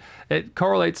true. It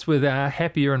correlates with our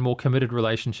happier and more committed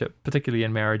relationship, particularly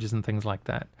in marriages and things like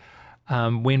that.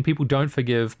 When people don't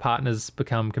forgive, partners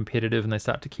become competitive and they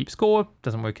start to keep score.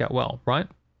 Doesn't work out well, right?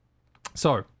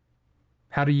 So,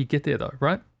 how do you get there though,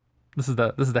 right? This is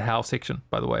the how section,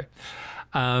 by the way.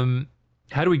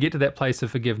 How do we get to that place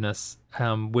of forgiveness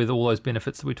with all those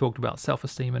benefits that we talked about,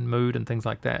 self-esteem and mood and things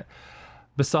like that?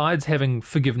 Besides having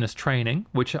forgiveness training,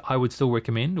 which I would still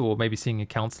recommend, or maybe seeing a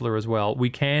counselor as well, we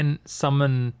can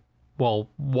summon, well,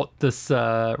 what this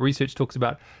research talks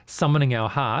about, summoning our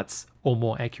hearts, or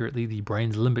more accurately, the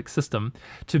brain's limbic system,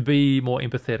 to be more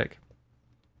empathetic.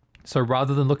 So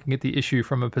rather than looking at the issue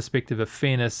from a perspective of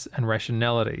fairness and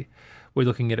rationality, we're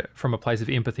looking at it from a place of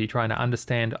empathy, trying to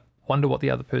understand, wonder what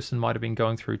the other person might have been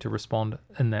going through to respond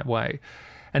in that way.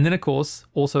 And then, of course,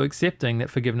 also accepting that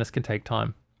forgiveness can take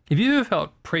time. Have you ever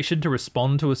felt pressured to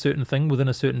respond to a certain thing within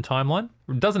a certain timeline?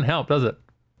 It doesn't help, does it?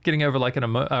 Getting over like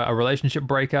a relationship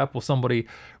breakup or somebody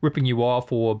ripping you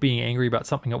off or being angry about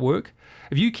something at work.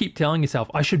 If you keep telling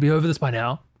yourself, I should be over this by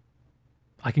now,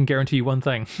 I can guarantee you one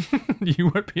thing.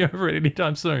 You won't be over it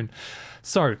anytime soon.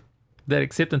 So that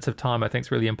acceptance of time, I think,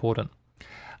 is really important.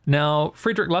 Now,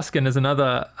 Frederick Luskin is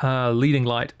another leading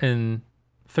light in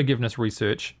forgiveness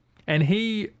research, and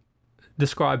he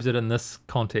describes it in this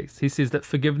context. He says that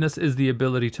forgiveness is the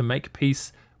ability to make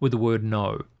peace with the word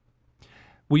no.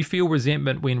 We feel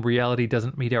resentment when reality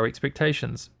doesn't meet our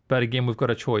expectations, but again, we've got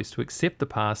a choice to accept the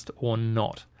past or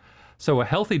not. So a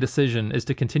healthy decision is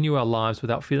to continue our lives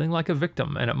without feeling like a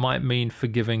victim, and it might mean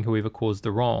forgiving whoever caused the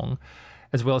wrong,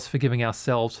 as well as forgiving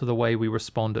ourselves for the way we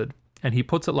responded. And he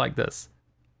puts it like this: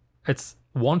 it's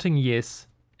wanting yes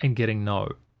and getting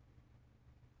no.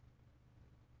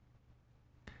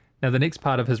 Now, the next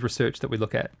part of his research that we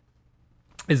look at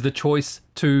is the choice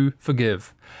to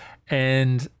forgive.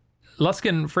 And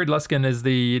Fred Luskin is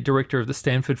the director of the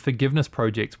Stanford Forgiveness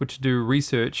Project, which do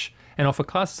research and offer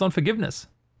classes on forgiveness.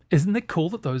 Isn't it cool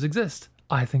that those exist?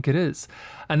 I think it is.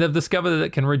 And they've discovered that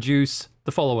it can reduce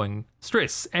the following: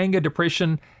 stress, anger,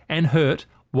 depression, and hurt,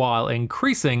 while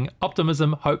increasing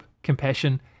optimism, hope,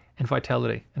 compassion, and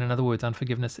vitality. And in other words,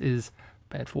 unforgiveness is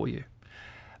bad for you.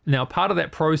 Now, part of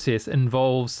that process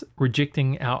involves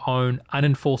rejecting our own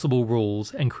unenforceable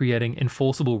rules and creating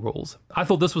enforceable rules. I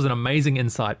thought this was an amazing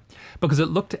insight because it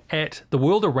looked at the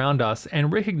world around us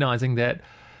and recognizing that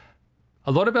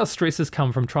a lot of our stresses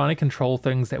come from trying to control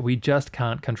things that we just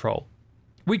can't control.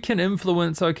 We can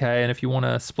influence, okay, and if you want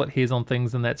to split hairs on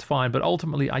things, then that's fine, but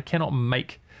ultimately I cannot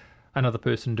make another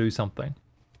person do something,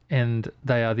 and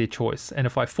they are their choice. And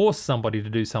if I force somebody to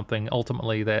do something,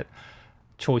 ultimately that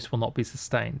choice will not be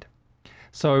sustained.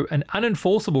 So an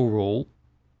unenforceable rule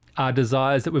are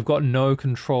desires that we've got no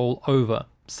control over,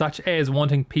 such as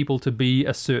wanting people to be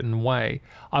a certain way.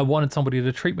 I wanted somebody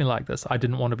to treat me like this. I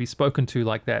didn't want to be spoken to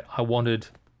like that. I wanted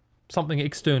something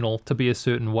external to be a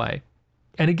certain way.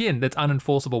 And again, that's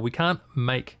unenforceable. We can't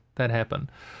make that happen.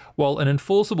 While an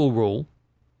enforceable rule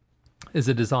is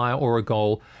a desire or a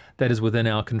goal that is within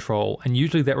our control. And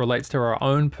usually that relates to our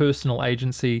own personal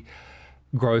agency,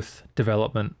 growth,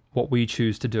 development, what we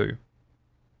choose to do.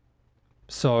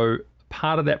 So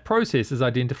part of that process is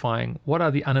identifying what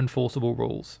are the unenforceable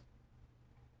rules.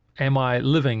 Am I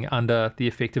living under the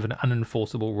effect of an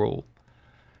unenforceable rule?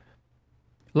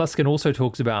 Luskin also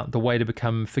talks about the way to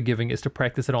become forgiving is to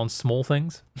practice it on small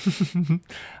things.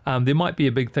 There might be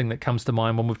a big thing that comes to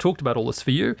mind when we've talked about all this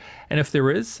for you. And if there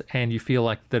is, and you feel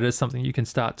like that is something you can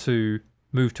start to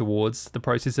move towards the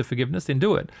process of forgiveness, then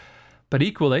do it. But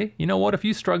equally, you know what? If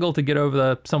you struggle to get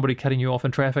over somebody cutting you off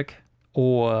in traffic,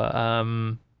 or,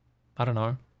 I don't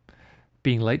know,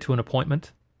 being late to an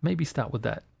appointment, maybe start with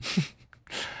that.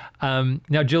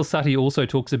 Now, Jill Suttie also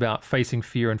talks about facing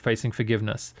fear and facing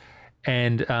forgiveness.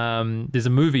 And there's a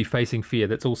movie, Facing Fear,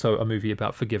 that's also a movie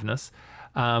about forgiveness,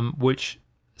 which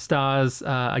stars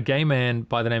a gay man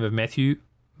by the name of Matthew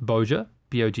Boger,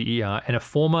 B-O-G-E-R, and a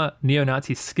former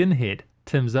neo-Nazi skinhead,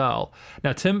 Tim Zahl.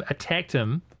 Now, Tim attacked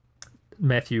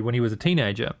Matthew, when he was a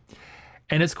teenager.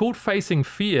 And it's called Facing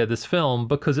Fear, this film,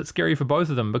 because it's scary for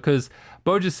both of them, because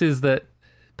Boger says that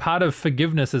part of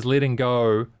forgiveness is letting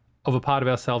go of a part of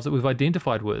ourselves that we've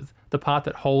identified with, the part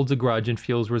that holds a grudge and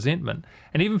feels resentment.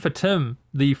 And even for Tim,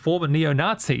 the former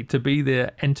neo-Nazi, to be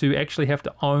there and to actually have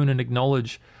to own and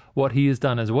acknowledge what he has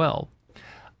done as well.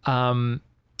 I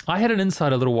had an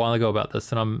insight a little while ago about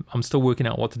this, and I'm still working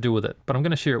out what to do with it, but I'm going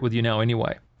to share it with you now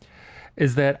anyway,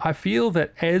 is that I feel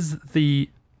that as the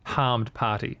harmed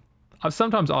party, I've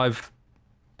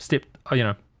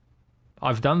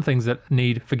done things that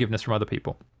need forgiveness from other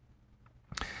people.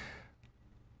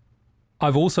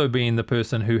 I've also been the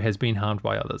person who has been harmed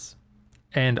by others.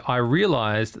 And I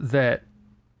realized that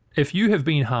if you have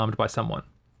been harmed by someone,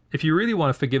 if you really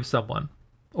want to forgive someone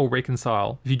or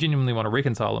reconcile, if you genuinely want to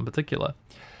reconcile in particular,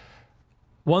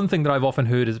 one thing that I've often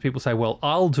heard is people say, well,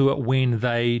 I'll do it when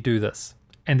they do this.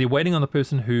 And they're waiting on the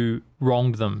person who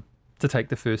wronged them to take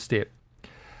the first step.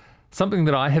 Something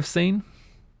that I have seen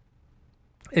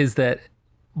is that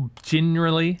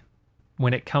generally,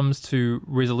 when it comes to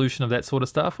resolution of that sort of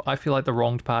stuff, I feel like the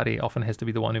wronged party often has to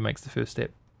be the one who makes the first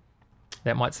step.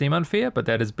 That might seem unfair, but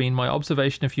that has been my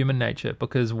observation of human nature,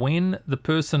 because when the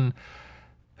person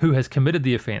who has committed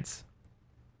the offense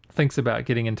thinks about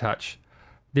getting in touch,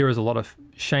 there is a lot of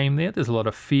shame there, there's a lot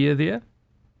of fear there,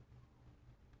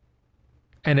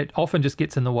 and it often just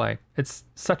gets in the way. It's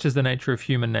such is the nature of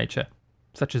human nature,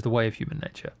 such is the way of human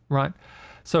nature, right?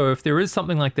 So if there is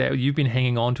something like that you've been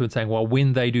hanging on to and saying, well,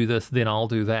 when they do this, then I'll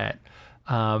do that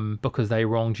because they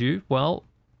wronged you. Well,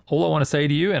 all I want to say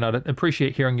to you, and I'd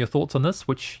appreciate hearing your thoughts on this,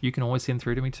 which you can always send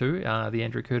through to me too,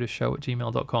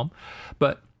 theandrewcurtisshow@gmail.com.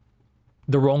 But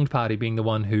the wronged party being the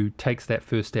one who takes that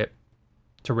first step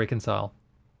to reconcile.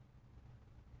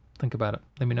 Think about it.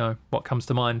 Let me know what comes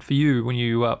to mind for you when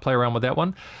you play around with that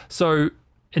one. So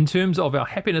in terms of our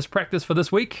happiness practice for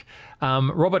this week,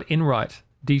 Robert Enright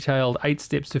detailed 8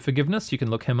 steps to forgiveness. You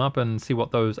can look him up and see what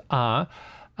those are.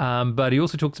 But he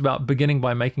also talks about beginning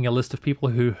by making a list of people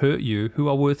who hurt you who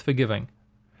are worth forgiving.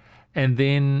 And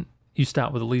then you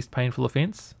start with the least painful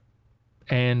offense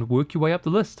and work your way up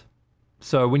the list.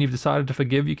 So when you've decided to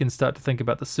forgive, you can start to think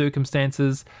about the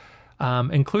circumstances,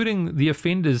 including the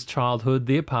offender's childhood,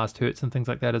 their past hurts and things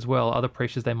like that as well, other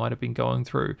pressures they might have been going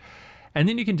through. And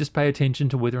then you can just pay attention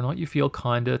to whether or not you feel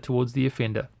kinder towards the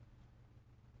offender.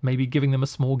 Maybe giving them a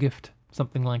small gift,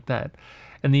 something like that.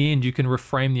 In the end, you can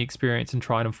reframe the experience and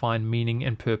try to find meaning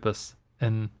and purpose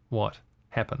in what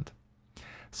happened.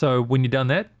 So when you've done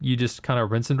that, you just kind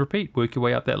of rinse and repeat, work your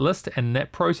way up that list, and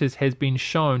that process has been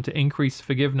shown to increase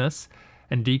forgiveness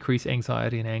and decrease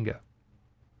anxiety and anger.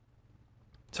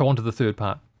 So on to the third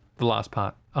part, the last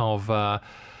part of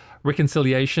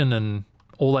reconciliation and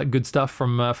all that good stuff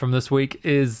from this week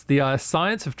is the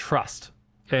science of trust.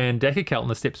 And Dacre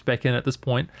Keltner steps back in at this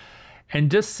point and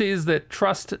just says that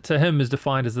trust to him is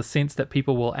defined as the sense that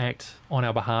people will act on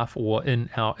our behalf or in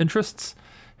our interests.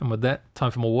 And with that,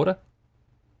 time for more water.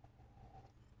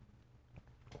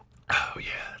 Oh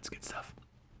yeah, that's good stuff.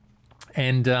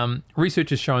 And research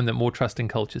has shown that more trusting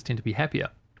cultures tend to be happier.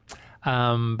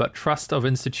 But trust of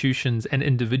institutions and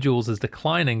individuals is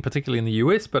declining, particularly in the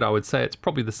US, but I would say it's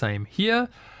probably the same here.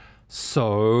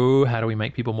 So how do we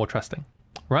make people more trusting,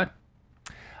 right?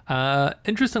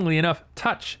 Interestingly enough,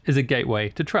 touch is a gateway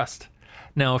to trust.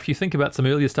 Now, if you think about some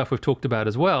earlier stuff we've talked about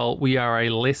as well, we are a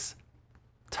less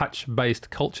touch-based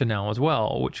culture now as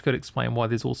well, which could explain why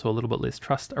there's also a little bit less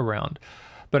trust around.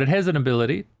 But it has an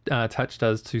ability, touch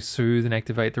does, to soothe and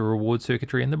activate the reward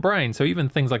circuitry in the brain. So even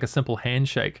things like a simple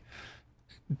handshake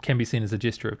can be seen as a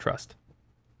gesture of trust.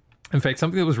 In fact,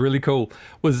 something that was really cool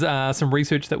was some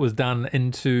research that was done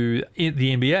into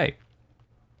the NBA.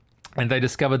 And they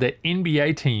discovered that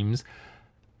NBA teams,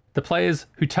 the players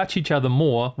who touch each other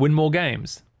more, win more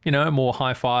games. You know, more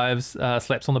high fives,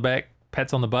 slaps on the back,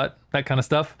 pats on the butt, that kind of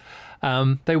stuff.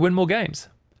 They win more games.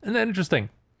 Isn't that interesting?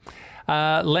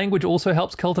 Language also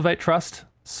helps cultivate trust.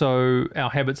 So our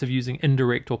habits of using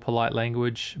indirect or polite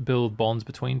language build bonds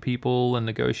between people, and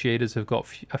negotiators who've got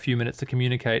a few minutes to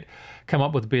communicate come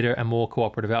up with better and more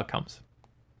cooperative outcomes.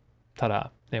 Ta-da.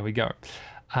 There we go.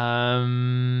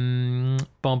 Bum,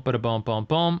 ba, bum, bum,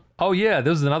 bum. Oh yeah,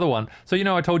 this is another one. So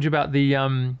I told you about the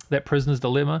that prisoner's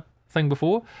dilemma thing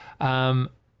before.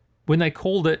 When they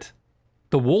called it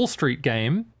the Wall Street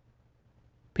game,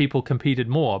 people competed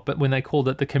more, but when they called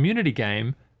it the community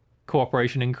game,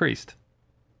 cooperation increased.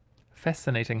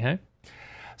 Fascinating, hey?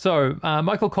 So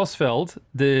Michael Kosfeld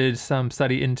did some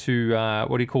study into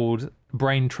what he called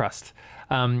brain trust.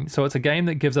 So it's a game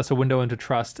that gives us a window into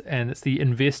trust, and it's the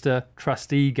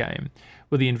investor-trustee game,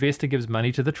 where the investor gives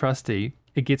money to the trustee,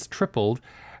 it gets tripled,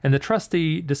 and the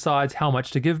trustee decides how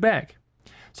much to give back.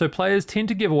 So players tend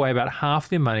to give away about half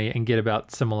their money and get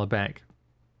about similar back.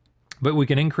 But we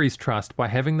can increase trust by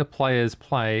having the players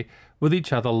play with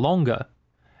each other longer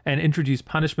and introduce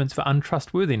punishments for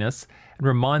untrustworthiness and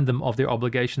remind them of their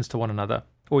obligations to one another.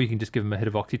 Or you can just give them a hit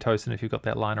of oxytocin if you've got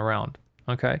that lying around.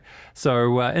 Okay,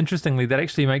 so interestingly, that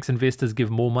actually makes investors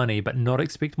give more money but not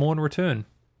expect more in return.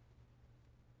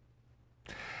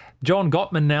 John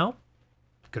Gottman now.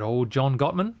 Good old John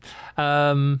Gottman.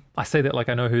 I say that like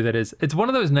I know who that is. It's one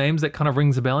of those names that kind of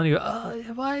rings a bell and you go, oh,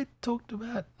 have I talked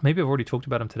about... Maybe I've already talked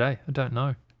about him today. I don't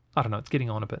know. It's getting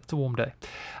on a bit. It's a warm day.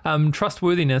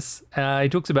 Trustworthiness. He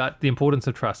talks about the importance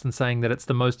of trust and saying that it's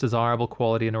the most desirable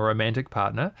quality in a romantic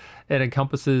partner. It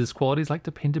encompasses qualities like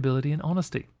dependability and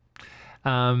honesty.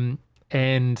 And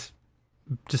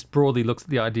just broadly looks at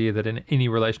the idea that in any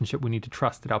relationship we need to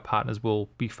trust that our partners will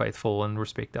be faithful and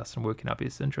respect us and work in our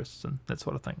best interests and that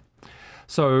sort of thing.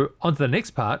 So on to the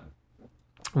next part,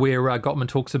 where Gottman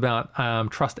talks about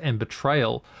trust and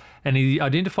betrayal, and he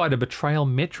identified a betrayal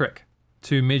metric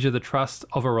to measure the trust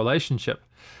of a relationship.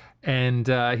 And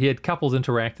he had couples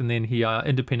interact, and then he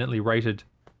independently rated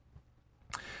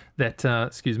that,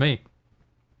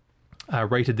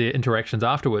 rated their interactions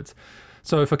afterwards.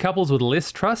 So for couples with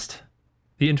less trust,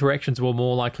 the interactions were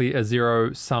more likely a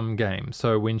zero-sum game.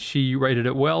 So when she rated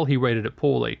it well, he rated it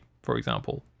poorly, for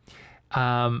example.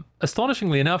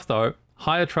 Astonishingly enough, though,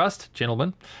 higher trust,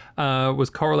 gentlemen,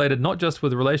 was correlated not just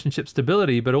with relationship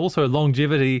stability, but also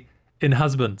longevity in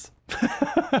husbands.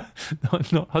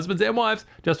 Not husbands and wives,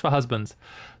 just for husbands.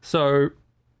 So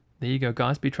there you go,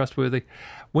 guys, be trustworthy.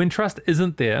 When trust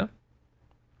isn't there,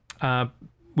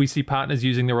 we see partners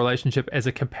using the relationship as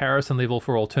a comparison level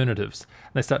for alternatives.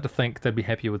 They start to think they'd be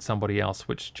happier with somebody else,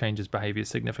 which changes behavior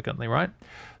significantly, right?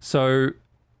 So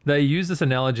they use this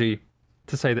analogy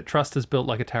to say that trust is built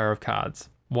like a tower of cards,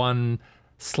 one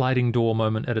sliding door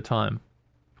moment at a time.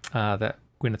 That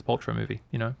Gwyneth Paltrow movie,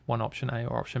 one option A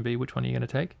or option B, which one are you going to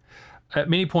take? At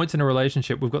many points in a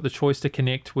relationship, we've got the choice to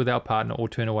connect with our partner or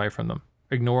turn away from them,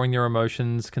 ignoring their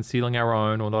emotions, concealing our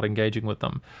own, or not engaging with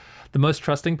them. The most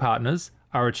trusting partners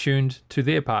are attuned to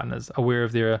their partners, aware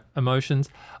of their emotions.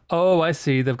 Oh, I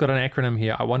see. They've got an acronym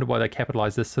here. I wonder why they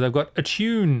capitalize this. So they've got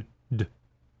attuned.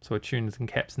 So attuned is in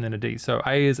caps and then a D. So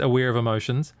A is aware of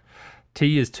emotions.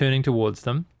 T is turning towards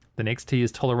them. The next T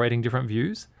is tolerating different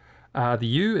views. The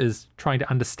U is trying to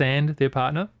understand their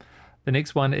partner. The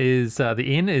next one is the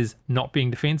N is not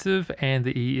being defensive, and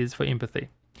the E is for empathy.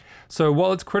 So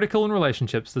while it's critical in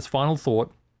relationships, this final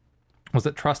thought was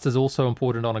that trust is also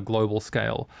important on a global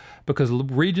scale, because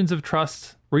regions of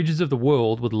the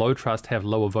world with low trust have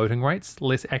lower voting rates,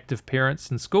 less active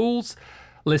parents in schools,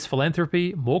 less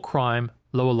philanthropy, more crime,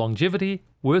 lower longevity,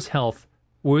 worse health,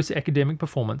 worse academic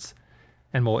performance,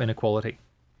 and more inequality.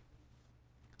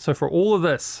 So for all of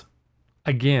this,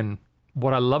 again,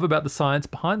 what I love about the science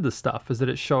behind this stuff is that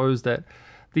it shows that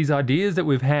these ideas that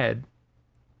we've had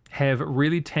have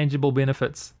really tangible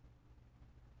benefits.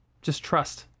 Just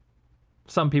trust.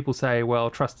 Some people say, well,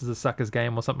 trust is a sucker's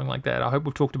game or something like that. I hope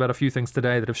we've talked about a few things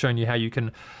today that have shown you how you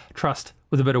can trust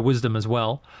with a bit of wisdom as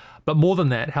well. But more than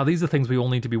that, how these are things we all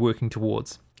need to be working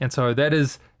towards. And so that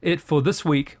is it for this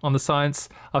week on the Science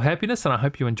of Happiness, and I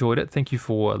hope you enjoyed it. Thank you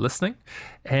for listening,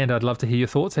 and I'd love to hear your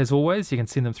thoughts. As always, you can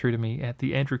send them through to me at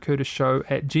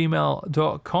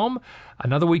theandrewcurtisshow@gmail.com.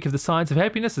 Another week of the Science of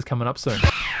Happiness is coming up soon.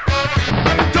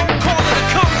 Don't call it a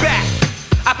comeback.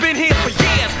 I've been here for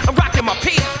years. I'm rocking my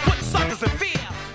peers, putting suckers in fear.